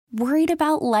Worried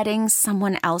about letting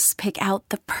someone else pick out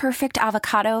the perfect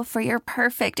avocado for your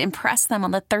perfect impress them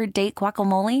on the third date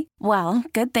guacamole? Well,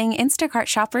 good thing Instacart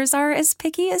shoppers are as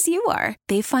picky as you are.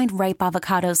 They find ripe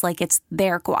avocados like it's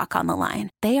their guac on the line.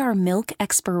 They are milk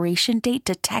expiration date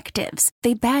detectives.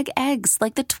 They bag eggs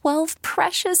like the 12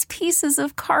 precious pieces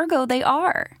of cargo they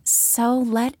are. So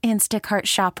let Instacart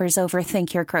shoppers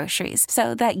overthink your groceries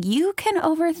so that you can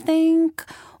overthink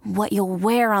what you'll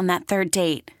wear on that third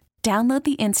date. Download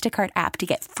the Instacart app to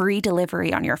get free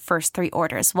delivery on your first 3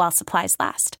 orders while supplies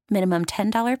last. Minimum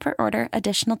 $10 per order.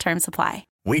 Additional terms apply.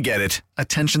 We get it.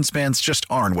 Attention spans just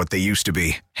aren't what they used to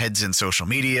be. Heads in social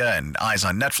media and eyes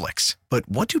on Netflix. But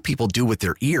what do people do with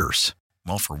their ears?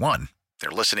 Well, for one, they're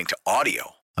listening to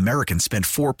audio. Americans spend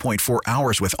 4.4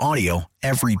 hours with audio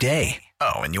every day.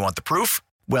 Oh, and you want the proof?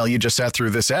 Well, you just sat through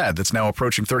this ad that's now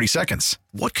approaching 30 seconds.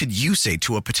 What could you say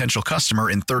to a potential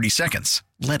customer in 30 seconds?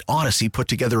 Let Odyssey put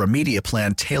together a media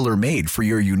plan tailor-made for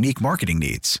your unique marketing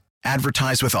needs.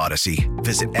 Advertise with Odyssey.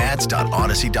 Visit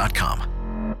ads.odyssey.com.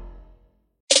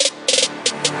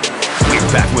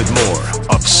 We're back with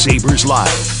more of Sabres Live.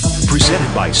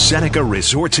 Presented by Seneca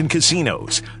Resorts and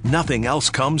Casinos. Nothing else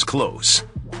comes close.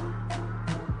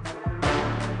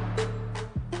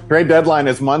 Trade deadline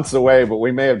is months away, but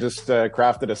we may have just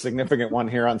crafted a significant one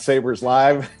here on Sabres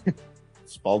Live.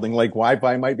 Spalding Lake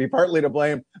Wi-Fi might be partly to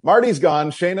blame. Marty's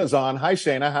gone. Shayna's on. Hi,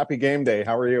 Shayna. Happy game day.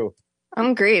 How are you?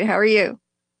 I'm great. How are you?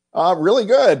 Really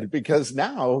good, because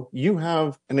now you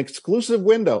have an exclusive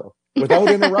window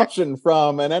without interruption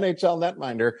from an NHL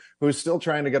netminder who's still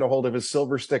trying to get a hold of his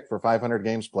silver stick for 500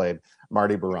 games played,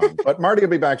 Marty Baron. But Marty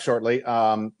will be back shortly.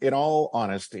 In all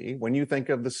honesty, when you think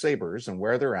of the Sabres and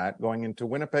where they're at going into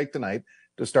Winnipeg tonight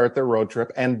to start their road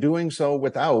trip and doing so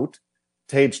without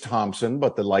Tage Thompson,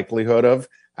 but the likelihood of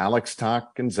Alex Tuch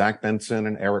and Zach Benson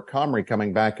and Eric Comrie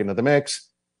coming back into the mix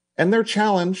and their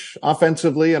challenge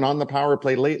offensively and on the power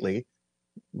play lately,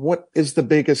 what is the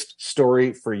biggest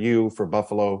story for you for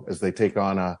Buffalo as they take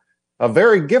on a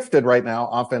very gifted right now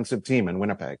offensive team in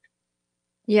Winnipeg?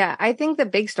 Yeah, I think the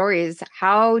big story is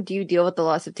how do you deal with the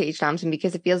loss of Tage Thompson?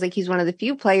 Because it feels like he's one of the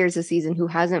few players this season who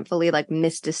hasn't fully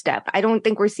missed a step. I don't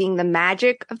think we're seeing the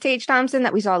magic of Tage Thompson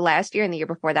that we saw last year and the year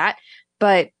before that,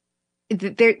 but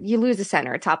you lose a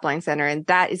center, a top line center, and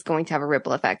that is going to have a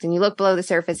ripple effect. And you look below the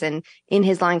surface and in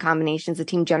his line combinations, the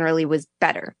team generally was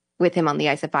better with him on the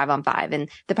ice at 5-on-5. And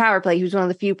the power play, he was one of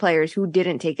the few players who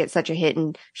didn't take it such a hit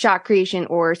in shot creation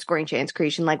or scoring chance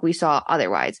creation like we saw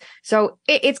otherwise. So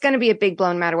it's going to be a big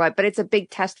blow no matter what, but it's a big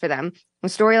test for them. The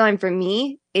storyline for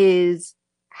me is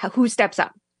who steps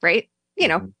up, right?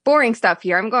 Boring stuff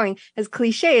here. I'm going as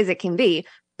cliche as it can be,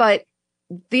 but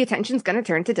the attention's going to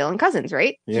turn to Dylan Cousins,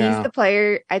 right? Yeah. He's the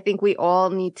player I think we all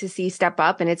need to see step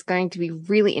up, and it's going to be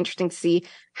really interesting to see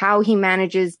how he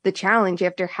manages the challenge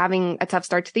after having a tough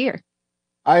start to the year.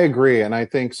 I agree, and I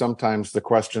think sometimes the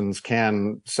questions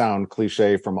can sound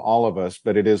cliche from all of us,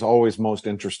 but it is always most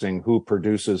interesting who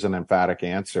produces an emphatic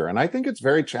answer. And I think it's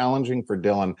very challenging for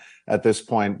Dylan at this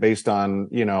point based on,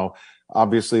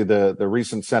 obviously the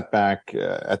recent setback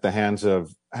at the hands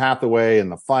of Hathaway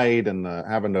and the fight and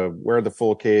having to wear the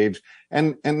full cage.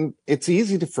 And it's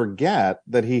easy to forget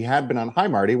that he had been on, hi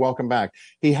Marty, welcome back.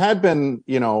 He had been,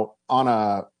 on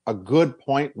a good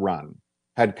point run,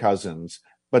 had Cousins,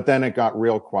 but then it got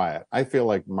real quiet. I feel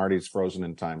like Marty's frozen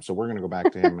in time. So we're going to go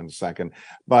back to him in a second.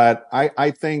 But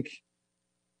I think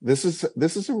this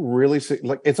is a really,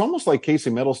 it's almost like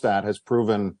Casey Middlestat has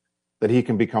proven that he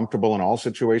can be comfortable in all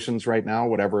situations right now,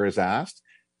 whatever is asked.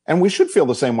 And we should feel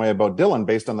the same way about Dylan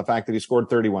based on the fact that he scored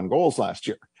 31 goals last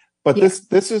year. But yeah,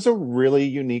 this is a really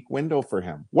unique window for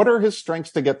him. What are his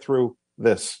strengths to get through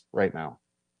this right now?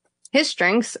 His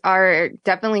strengths are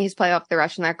definitely his play off the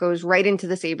rush, and that goes right into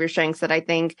the Sabres' strengths that I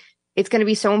think it's going to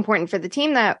be so important for the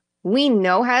team that we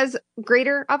know has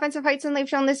greater offensive heights than they've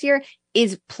shown this year,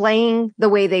 is playing the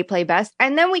way they play best.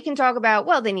 And then we can talk about,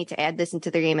 well, they need to add this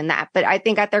into their game and that. But I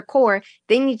think at their core,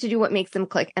 they need to do what makes them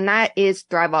click. And that is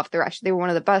thrive off the rush. They were one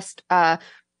of the best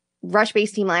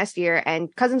rush-based team last year,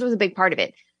 and Cousins was a big part of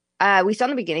it. We saw in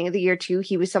the beginning of the year, too,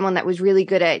 he was someone that was really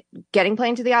good at getting play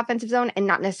into the offensive zone and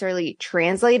not necessarily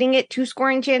translating it to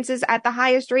scoring chances at the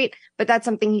highest rate. But that's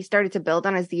something he started to build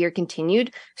on as the year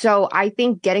continued. So I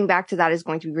think getting back to that is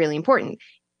going to be really important.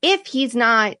 If he's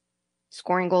not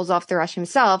scoring goals off the rush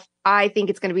himself, I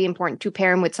think it's going to be important to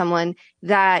pair him with someone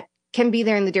that can be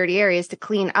there in the dirty areas to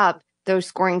clean up those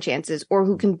scoring chances, or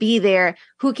who can be there,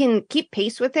 who can keep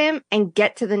pace with him and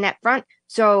get to the net front.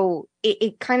 So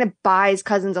it kind of buys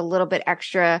Cousins a little bit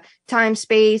extra time,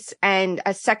 space, and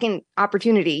a second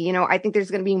opportunity. I think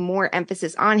there's going to be more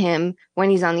emphasis on him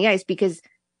when he's on the ice, because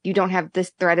you don't have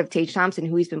this threat of Tage Thompson,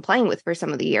 who he's been playing with for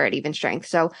some of the year at even strength.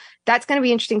 So that's going to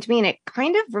be interesting to me. And it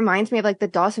kind of reminds me of like the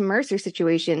Dawson Mercer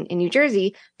situation in New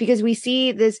Jersey, because we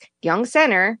see this young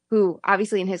center who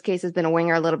obviously in his case has been a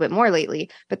winger a little bit more lately,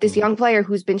 but this young player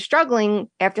who's been struggling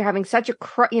after having such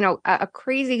a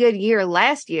crazy good year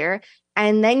last year.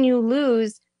 And then you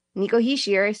lose Nico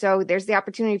Hischier. So there's the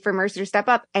opportunity for Mercer to step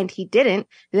up, and he didn't.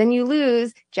 Then you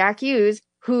lose Jack Hughes,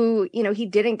 who, he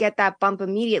didn't get that bump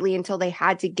immediately until they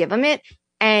had to give him it.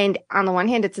 And on the one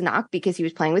hand, it's a knock because he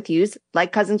was playing with Hughes,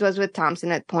 like Cousins was with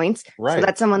Thompson at points. Right. So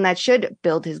that's someone that should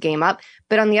build his game up.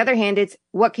 But on the other hand, it's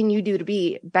what can you do to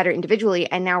be better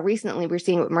individually? And now recently we're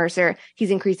seeing with Mercer,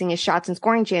 he's increasing his shots and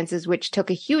scoring chances, which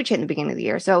took a huge hit in the beginning of the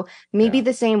year. So maybe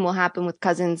the same will happen with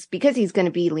Cousins because he's going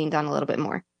to be leaned on a little bit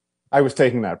more. I was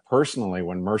taking that personally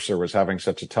when Mercer was having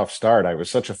such a tough start. I was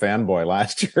such a fanboy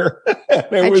last year.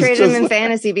 I traded him in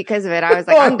fantasy because of it. I was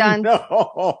like, I'm done.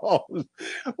 No.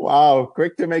 Wow.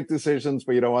 Quick to make decisions.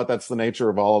 But you know what? That's the nature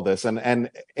of all of this. And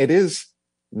it is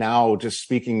now just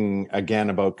speaking again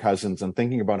about Cousins and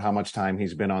thinking about how much time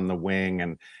he's been on the wing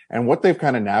and what they've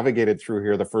kind of navigated through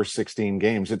here the first 16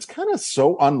 games. It's kind of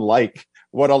so unlike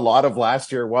what a lot of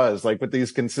last year was, like with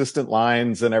these consistent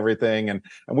lines and everything. And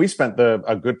we spent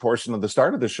a good portion of the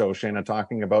start of the show, Shayna,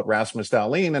 talking about Rasmus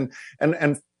Dahlin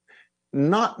and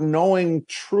not knowing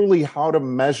truly how to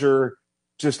measure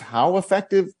just how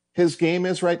effective his game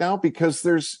is right now, because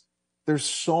there's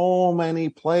so many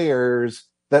players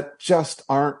that just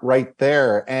aren't right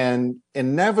there. And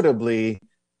inevitably,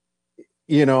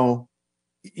 you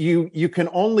can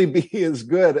only be as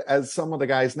good as some of the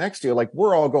guys next to you. Like,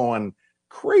 we're all going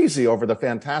crazy over the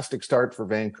fantastic start for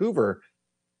Vancouver,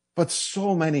 but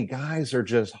so many guys are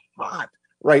just hot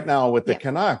right now with the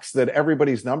Canucks that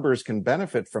everybody's numbers can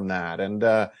benefit from that. And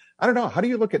I don't know, how do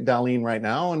you look at Dahlin right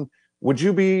now? And would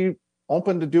you be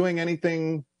open to doing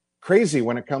anything crazy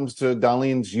when it comes to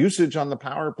Dahlin's usage on the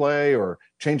power play or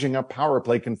changing up power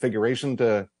play configuration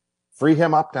to free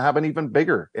him up to have an even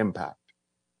bigger impact?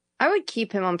 I would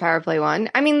keep him on power play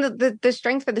one. I mean, the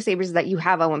strength for the Sabres is that you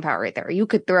have Owen Power right there. You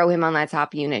could throw him on that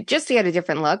top unit just to get a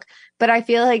different look. But I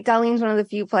feel like Dahlin's one of the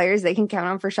few players they can count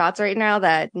on for shots right now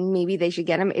that maybe they should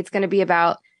get him. It's going to be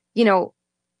about,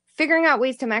 figuring out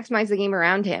ways to maximize the game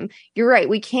around him. You're right.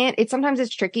 Sometimes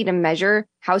it's tricky to measure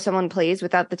how someone plays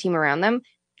without the team around them.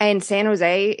 And San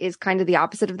Jose is kind of the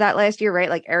opposite of that last year,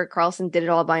 right? Like Erik Karlsson did it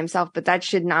all by himself, but that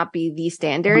should not be the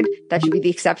standard. That should be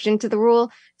the exception to the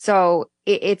rule. So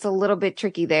it's a little bit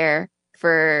tricky there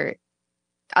for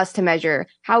us to measure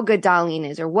how good Dahlin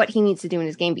is or what he needs to do in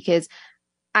his game, because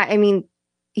I mean,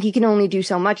 he can only do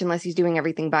so much unless he's doing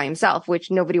everything by himself, which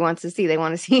nobody wants to see. They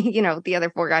want to see, the other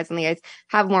four guys on the ice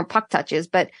have more puck touches.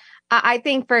 But I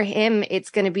think for him, it's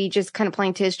going to be just kind of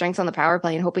playing to his strengths on the power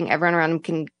play and hoping everyone around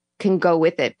him can go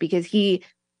with it, because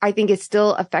I think is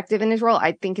still effective in his role.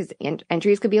 I think his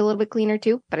entries could be a little bit cleaner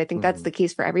too, but I think that's the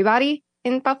case for everybody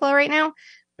in Buffalo right now.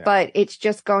 Yeah. But it's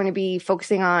just going to be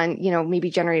focusing on,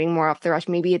 maybe generating more off the rush.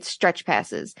 Maybe it's stretch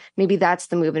passes. Maybe that's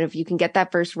the move. And if you can get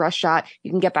that first rush shot, you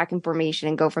can get back in formation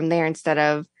and go from there instead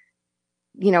of,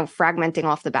 fragmenting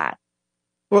off the bat.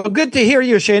 Well, good to hear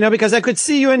you, Shayna, because I could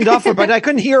see you in Duffer, but I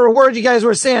couldn't hear a word you guys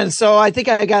were saying. So I think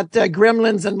I got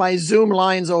gremlins in my Zoom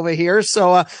lines over here.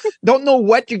 So don't know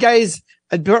what you guys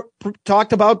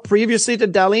talked about previously to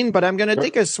Dahlin, but I'm going to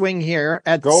take a swing here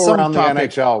at some around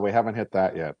topic. the NHL. We haven't hit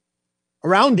that yet.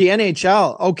 Around the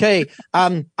NHL. Okay.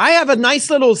 I have a nice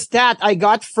little stat I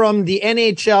got from the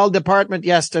NHL department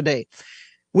yesterday.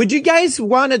 Would you guys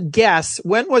want to guess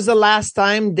when was the last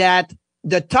time that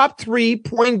the top 3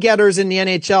 point getters in the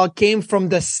NHL came from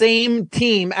the same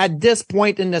team at this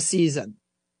point in the season?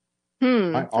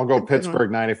 I'll go Pittsburgh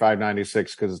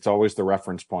 95-96 because it's always the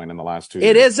reference point in the last 2 years.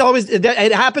 It is always, it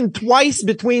happened twice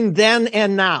between then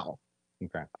and now.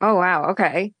 Okay. Oh, wow.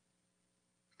 Okay.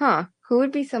 Huh. Who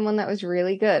would be someone that was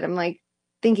really good? I'm like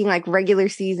thinking like regular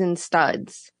season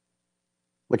studs.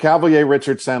 LeCavalier,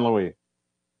 Richard, St. Louis.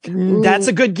 That's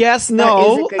a good guess. No. That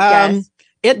is a good guess.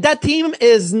 That team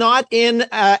is not in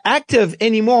active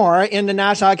anymore in the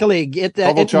National Hockey League. It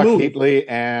moved. Heatley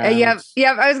and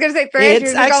yeah. I was going to say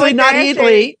it's actually not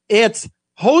Heatley. It's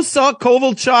Hossa,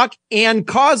 Kovalchuk, and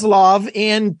Kozlov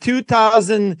in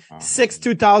 2006,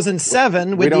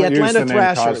 2007 with the Atlanta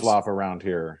Thrashers. Kozlov around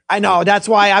here. I know. That's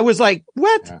why I was like,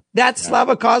 what? Yeah. That's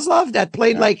Slava Kozlov that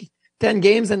played like 10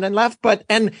 games and then left. But,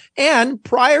 and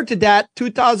prior to that,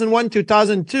 2001,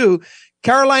 2002,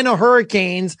 Carolina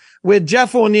Hurricanes with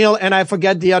Jeff O'Neill, and I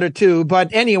forget the other two. But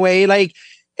anyway, like,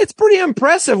 it's pretty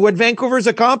impressive what Vancouver's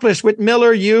accomplished with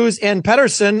Miller, Hughes, and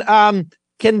Pettersson.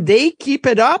 Can they keep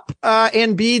it up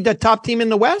and be the top team in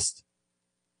the West?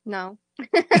 No.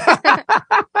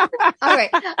 Okay.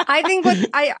 I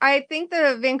think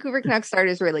the Vancouver Canucks start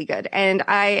is really good. And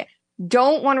I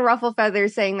don't want to ruffle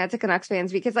feathers saying that to Canucks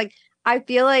fans because like I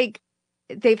feel like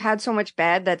they've had so much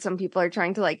bad that some people are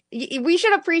trying to like we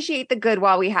should appreciate the good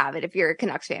while we have it if you're a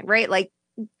Canucks fan, right? Like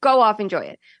go off, enjoy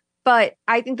it. But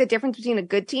I think the difference between a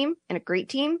good team and a great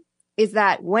team is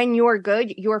that when you're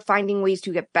good, you're finding ways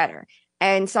to get better.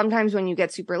 And sometimes when you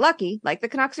get super lucky, like the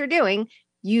Canucks are doing,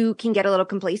 you can get a little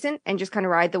complacent and just kind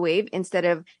of ride the wave instead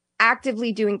of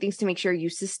actively doing things to make sure you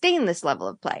sustain this level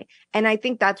of play. And I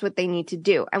think that's what they need to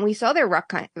do. And we saw their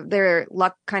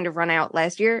luck kind of run out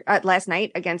last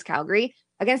night against Calgary.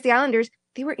 Against the Islanders,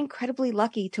 they were incredibly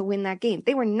lucky to win that game.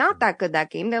 They were not that good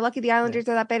that game. They're lucky the Islanders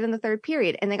are that bad in the third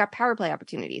period and they got power play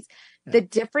opportunities. Yeah. The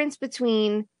difference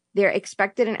between their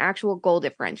expected and actual goal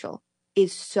differential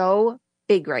is so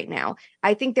big right now.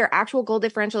 I think their actual goal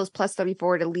differential is plus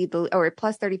 34 to lead or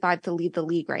plus 35 to lead the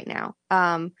league right now.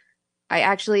 I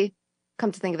actually,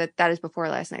 come to think of it, that is before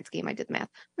last night's game. I did math.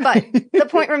 But the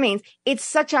point remains, it's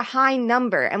such a high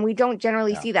number, and we don't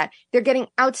generally see that. They're getting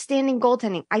outstanding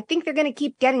goaltending. I think they're going to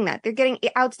keep getting that. They're getting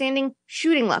outstanding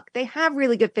shooting luck. They have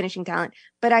really good finishing talent,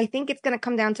 but I think it's going to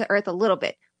come down to earth a little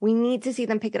bit. We need to see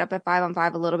them pick it up at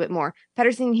 5-on-5 a little bit more.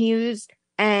 Pettersson, Hughes,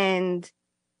 and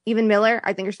even Miller,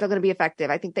 I think are still going to be effective.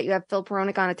 I think that you have Phil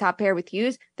Peronic on a top pair with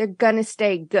Hughes. They're going to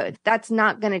stay good. That's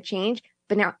not going to change.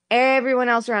 But now everyone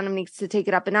else around them needs to take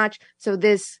it up a notch. So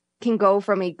this can go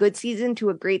from a good season to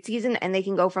a great season, and they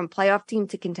can go from playoff team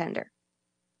to contender.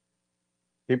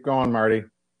 Keep going, Marty.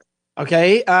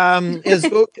 Okay.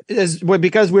 Because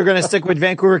we're going to stick with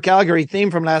Vancouver Calgary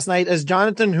theme from last night, is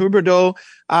Jonathan Huberdeau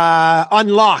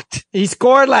unlocked. He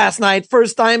scored last night,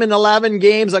 first time in 11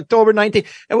 games, October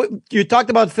 19th. You talked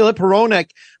about Philip Hronek.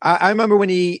 I remember when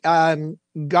he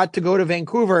got to go to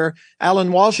Vancouver,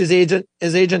 Alan Walsh, his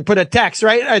agent put a text,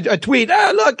 right? A tweet.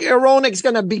 Look, Hronek's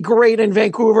going to be great in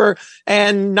Vancouver.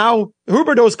 And now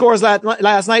Huberdeau scores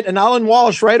last night, and Alan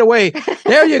Walsh right away.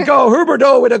 There you go.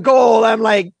 Huberdeau with a goal. I'm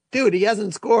like, dude, he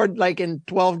hasn't scored like in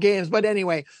 12 games. But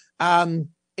anyway,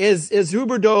 is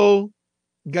Huberdeau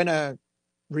gonna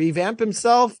revamp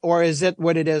himself, or is it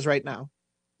what it is right now?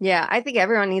 Yeah, I think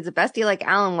everyone needs a bestie like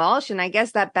Alan Walsh, and I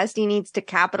guess that bestie needs to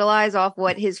capitalize off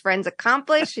what his friends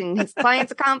accomplish and his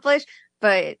clients accomplish.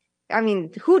 But I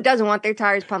mean, who doesn't want their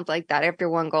tires pumped like that after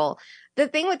one goal? The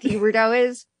thing with Huberdeau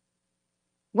is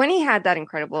when he had that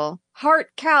incredible Hart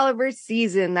caliber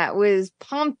season that was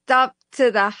pumped up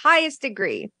to the highest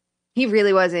degree, he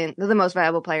really wasn't the most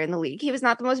valuable player in the league. He was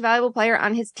not the most valuable player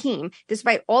on his team,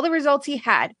 despite all the results he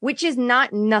had, which is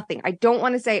not nothing. I don't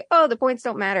want to say, oh, the points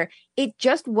don't matter. It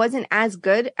just wasn't as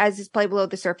good as his play below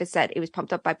the surface said. It was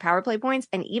pumped up by power play points.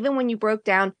 And even when you broke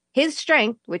down his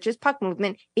strength, which is puck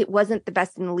movement, it wasn't the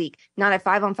best in the league. Not at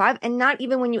 5-on-5. And not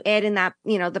even when you add in that,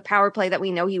 the power play that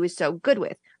we know he was so good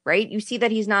with, right? You see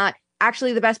that he's not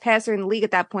actually the best passer in the league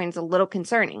at that point. It's a little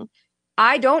concerning.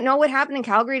 I don't know what happened in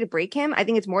Calgary to break him. I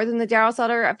think it's more than the Darryl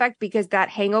Sutter effect because that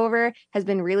hangover has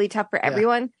been really tough for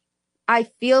everyone. I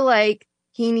feel like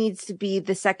he needs to be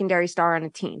the secondary star on a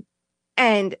team.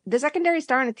 And the secondary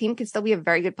star on a team can still be a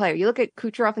very good player. You look at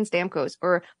Kucherov and Stamkos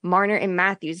or Marner and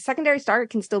Matthews. The secondary star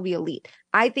can still be elite.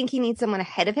 I think he needs someone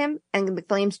ahead of him, and the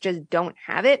Flames just don't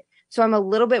have it. So I'm a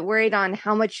little bit worried on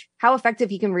how effective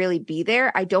he can really be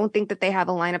there. I don't think that they have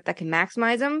a lineup that can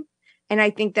maximize him. And I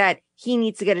think that he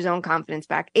needs to get his own confidence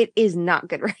back. It is not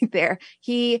good right there.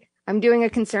 I'm doing a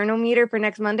concernometer for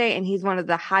next Monday, and he's one of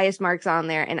the highest marks on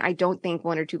there. And I don't think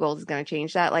 1 or 2 goals is going to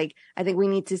change that. Like, I think we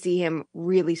need to see him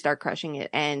really start crushing it,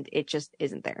 and it just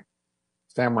isn't there.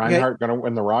 Sam Reinhart going to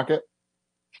win the Rocket?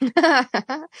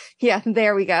 Yeah,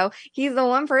 there we go. He's the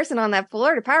one person on that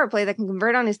Florida power play that can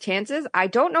convert on his chances. I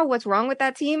don't know what's wrong with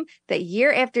that team, that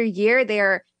year after year they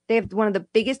have one of the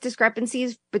biggest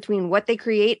discrepancies between what they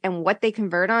create and what they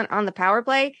convert on the power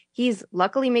play. He's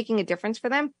luckily making a difference for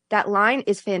them. That line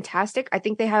is fantastic. I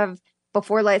think they have,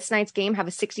 before last night's game, have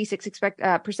a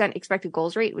 66% expected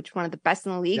goals rate, which is one of the best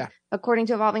in the league, according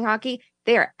to Evolving Hockey.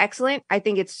 They are excellent. I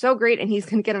think it's so great, and he's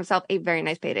going to get himself a very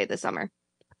nice payday this summer.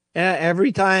 Yeah,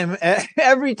 every time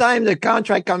the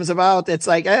contract comes about, it's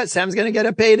like, Sam's going to get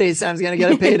a payday. Sam's going to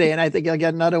get a payday. And I think he'll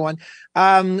get another one.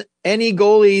 Any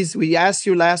goalies, we asked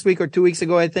you last week or 2 weeks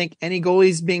ago, I think, any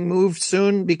goalies being moved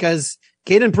soon? Because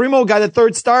Caden Primo got a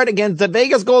third start against the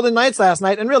Vegas Golden Knights last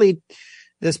night. And really,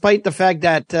 despite the fact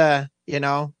that,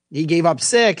 he gave up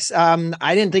 6.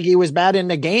 I didn't think he was bad in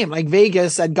the game. Like,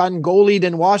 Vegas had gotten goalied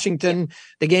in Washington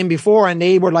the game before, and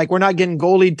they were like, we're not getting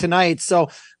goalied tonight. So,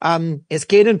 is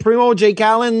Caden Primo, Jake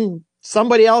Allen,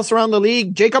 somebody else around the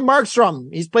league? Jacob Markstrom,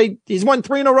 he's won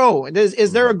 3 in a row.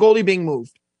 Is there a goalie being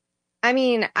moved? I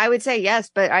mean, I would say yes,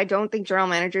 but I don't think general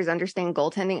managers understand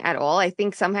goaltending at all. I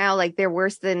think somehow like they're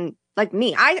worse than like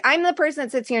me. I'm the person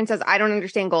that sits here and says, I don't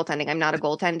understand goaltending. I'm not a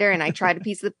goaltender, and I try to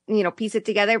piece it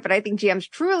together. But I think GMs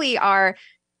truly are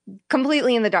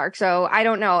completely in the dark. So I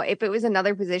don't know. If it was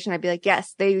another position, I'd be like,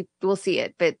 yes, they will see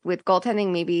it. But with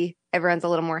goaltending, maybe everyone's a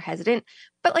little more hesitant.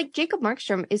 But like Jacob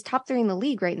Markstrom is top 3 in the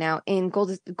league right now in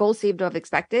goals saved above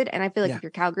expected. And I feel like if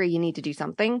you're Calgary, you need to do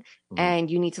something,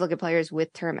 and you need to look at players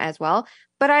with term as well.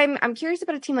 But I'm curious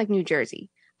about a team like New Jersey.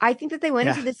 I think that they went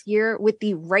into this year with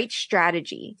the right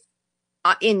strategy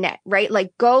in net, right?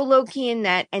 Like go low key in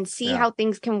net and see how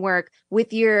things can work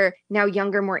with your now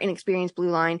younger, more inexperienced blue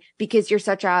line, because you're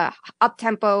such a up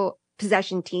tempo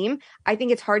possession team. I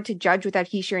think it's hard to judge without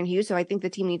Hischier and Hughes. So I think the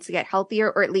team needs to get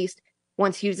healthier, or at least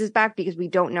once Hughes is back, because we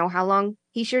don't know how long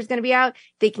Hischier is going to be out,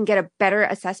 they can get a better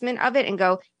assessment of it and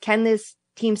go, can this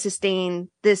team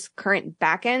sustain this current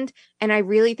back end? And I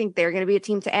really think they're going to be a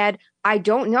team to add. I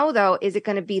don't know, though, is it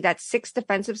going to be that 6th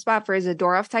defensive spot for a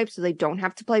Zadorov type so they don't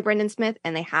have to play Brendan Smith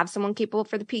and they have someone capable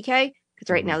for the PK?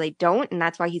 Because right now they don't, and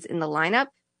that's why he's in the lineup.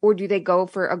 Or do they go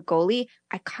for a goalie?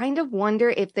 I kind of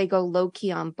wonder if they go low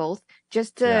key on both,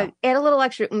 just to add a little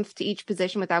extra oomph to each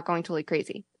position without going totally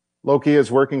crazy. Loki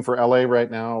is working for LA right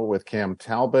now with Cam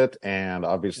Talbot, and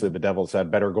obviously the Devils had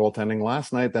better goaltending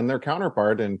last night than their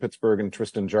counterpart in Pittsburgh and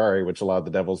Tristan Jarry, which allowed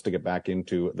the Devils to get back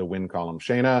into the win column.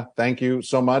 Shayna, thank you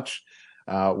so much.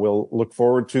 We'll look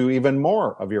forward to even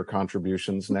more of your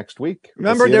contributions next week.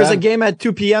 Remember, there's a game at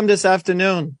 2 p.m. this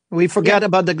afternoon. We forgot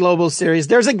about the Global Series.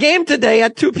 There's a game today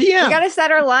at 2 p.m. We got to set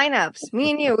our lineups.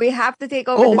 Me and you, we have to take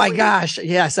over. Oh my gosh.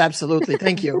 Yes, absolutely.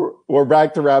 Thank you. We're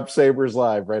back to wrap Sabres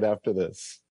Live right after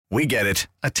this. We get it.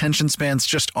 Attention spans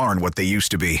just aren't what they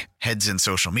used to be. Heads in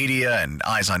social media and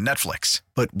eyes on Netflix.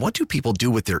 But what do people do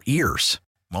with their ears?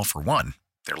 Well, for one,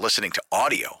 they're listening to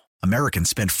audio. Americans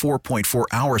spend 4.4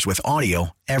 hours with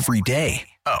audio every day.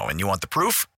 Oh, and you want the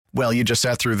proof? Well, you just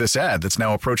sat through this ad that's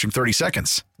now approaching 30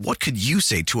 seconds. What could you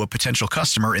say to a potential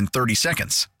customer in 30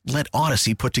 seconds? Let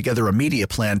Odyssey put together a media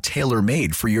plan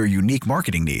tailor-made for your unique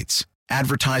marketing needs.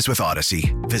 Advertise with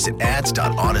Odyssey. Visit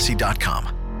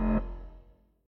ads.odyssey.com.